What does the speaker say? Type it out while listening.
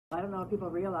I don't know if people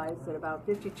realize that about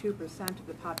 52% of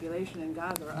the population in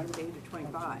Gaza are under the age of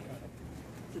 25.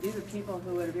 So these are people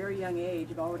who at a very young age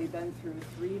have already been through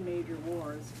 3 major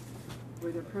wars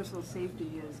where their personal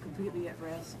safety is completely at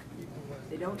risk.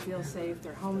 They don't feel safe,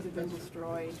 their homes have been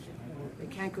destroyed, they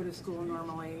can't go to school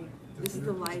normally. This is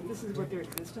the life, this is what their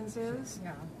existence is.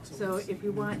 So if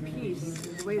you want peace,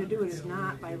 the way to do it is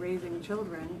not by raising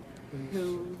children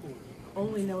who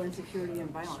only know insecurity and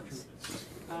violence.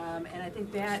 And I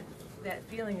think that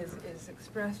feeling is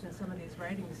expressed in some of these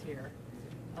writings here.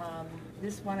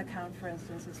 This one account, for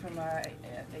instance, is from a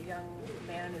young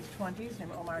man in his 20s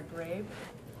named Omar Grabe,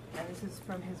 and this is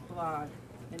from his blog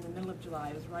in the middle of July.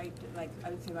 It was right, like, I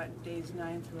would say about days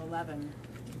 9 through 11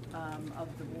 of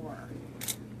the war.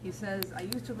 He says, "I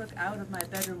used to look out of my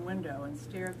bedroom window and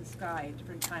stare at the sky at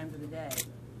different times of the day,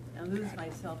 and lose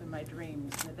myself in my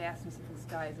dreams in the vastness of the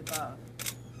skies above.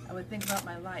 I would think about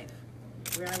my life,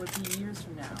 where I would be years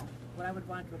from now, what I would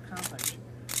want to accomplish,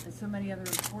 and so many other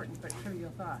important but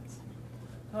trivial thoughts.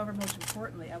 However, most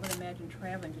importantly, I would imagine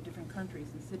traveling to different countries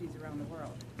and cities around the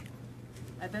world.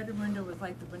 My bedroom window was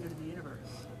like the window to the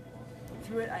universe.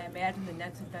 Through it, I imagined the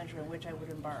next adventure in which I would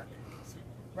embark.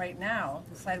 Right now,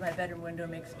 the sight of my bedroom window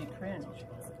makes me cringe.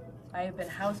 I have been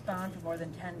housebound for more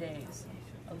than 10 days,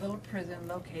 a little prison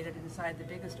located inside the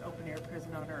biggest open-air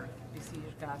prison on earth,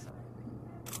 besieged Gaza.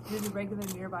 Due to regular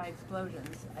nearby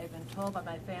explosions, I have been told by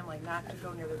my family not to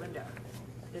go near the window.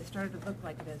 It started to look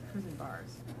like it has prison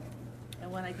bars.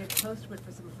 And when I get close to it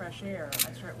for some fresh air,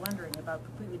 I start wondering about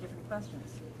completely different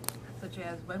questions, such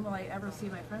as, when will I ever see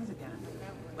my friends again?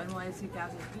 When will I see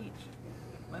Gaza's beach?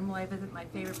 When will I visit my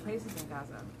favorite places in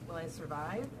Gaza? Will I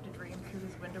survive to dream through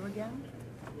this window again?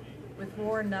 With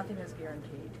war, nothing is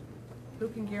guaranteed. Who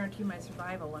can guarantee my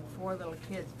survival when 4 little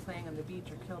kids playing on the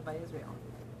beach are killed by Israel?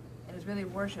 An Israeli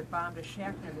warship bombed a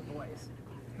shack near the boys,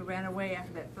 who ran away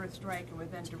after that first strike and were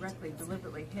then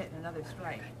deliberately hit in another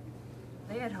strike.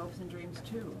 They had hopes and dreams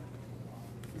too.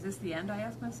 Is this the end, I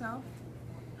ask myself?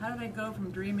 How did I go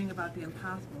from dreaming about the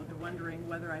impossible to wondering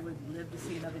whether I would live to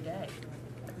see another day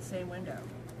at the same window?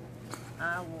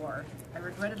 Ah, war. I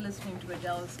regretted listening to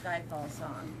Adele's Skyfall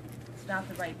song. It's not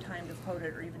the right time to quote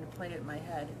it or even to play it in my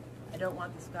head. I don't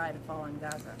want the sky to fall on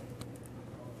Gaza.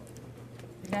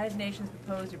 The United Nations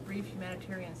proposed a brief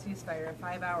humanitarian ceasefire of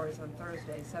 5 hours on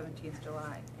Thursday, 17th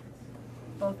July.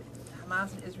 Both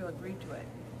Hamas and Israel agreed to it.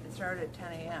 It started at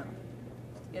 10 a.m.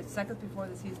 Yet seconds before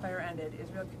the ceasefire ended,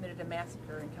 Israel committed a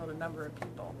massacre and killed a number of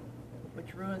people,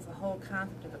 which ruins the whole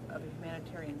concept of a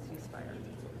humanitarian ceasefire.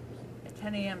 At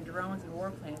 10 a.m., drones and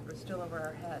warplanes were still over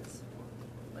our heads.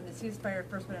 When the ceasefire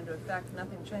first went into effect,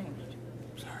 nothing changed.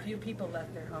 Few people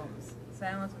left their homes.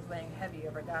 Silence was laying heavy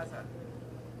over Gaza.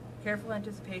 Careful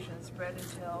anticipation spread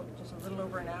until, just a little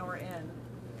over an hour in,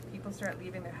 people start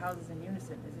leaving their houses in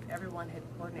unison as if everyone had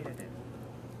coordinated it.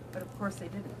 But of course they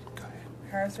didn't.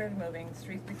 Cars started moving,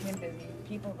 streets became busy,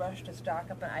 people rushed to stock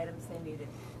up on items they needed.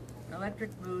 An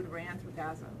electric mood ran through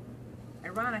Gaza.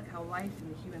 Ironic how life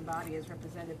in the human body is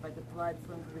represented by the blood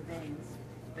flowing through the veins,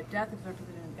 but death is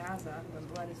represented in Gaza when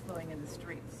blood is flowing in the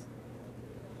streets.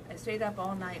 I stayed up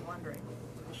all night wondering,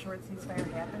 would the short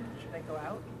ceasefire happen? Should I go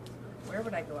out? Where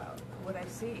would I go out? Who would I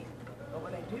see? What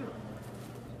would I do?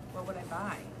 What would I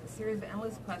buy? A series of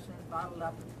endless questions bottled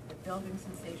up a building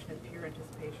sensation of pure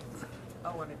anticipation.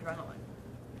 Oh, and adrenaline.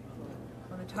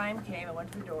 When the time came, I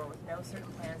went to the door with no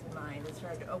certain plans in mind and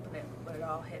started to open it when it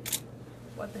all hit me.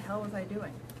 What the hell was I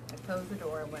doing? I closed the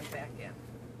door and went back in.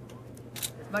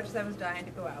 As much as I was dying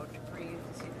to go out, to breathe,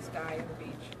 to see the sky and the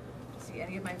beach, to see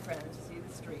any of my friends, to see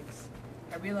the streets,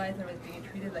 I realized I was being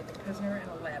treated like a prisoner in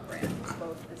a lab rat,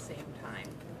 both at the same time.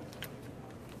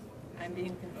 I'm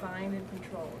being confined and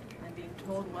controlled. I'm being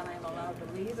told when I'm allowed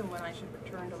to leave and when I should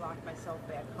return to lock myself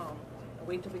back home and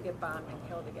wait till we get bombed and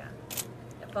killed again.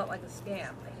 It felt like a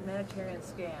scam, a humanitarian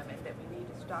scam, and that we need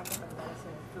to stock up on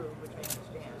medicine and food, which I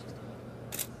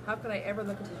understand. How could I ever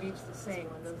look at the beach the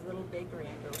same when those little bakery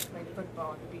angels played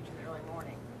football at the beach in the early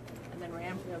morning and then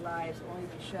ran for their lives only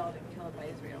to be shelled and killed by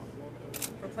Israel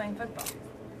for playing football?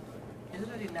 Isn't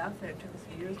it enough that it took us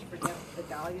years to forget the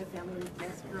Dalia family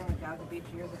massacre on Gaza Beach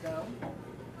years ago?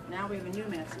 Now we have a new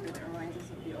massacre that reminds us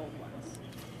of the old ones.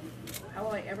 How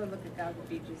will I ever look at Gaza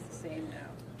Beach as the same now?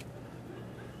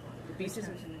 The beaches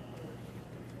are...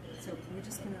 So we're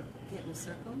just going to get in a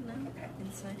circle now, Okay.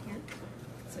 inside here.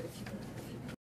 So if you can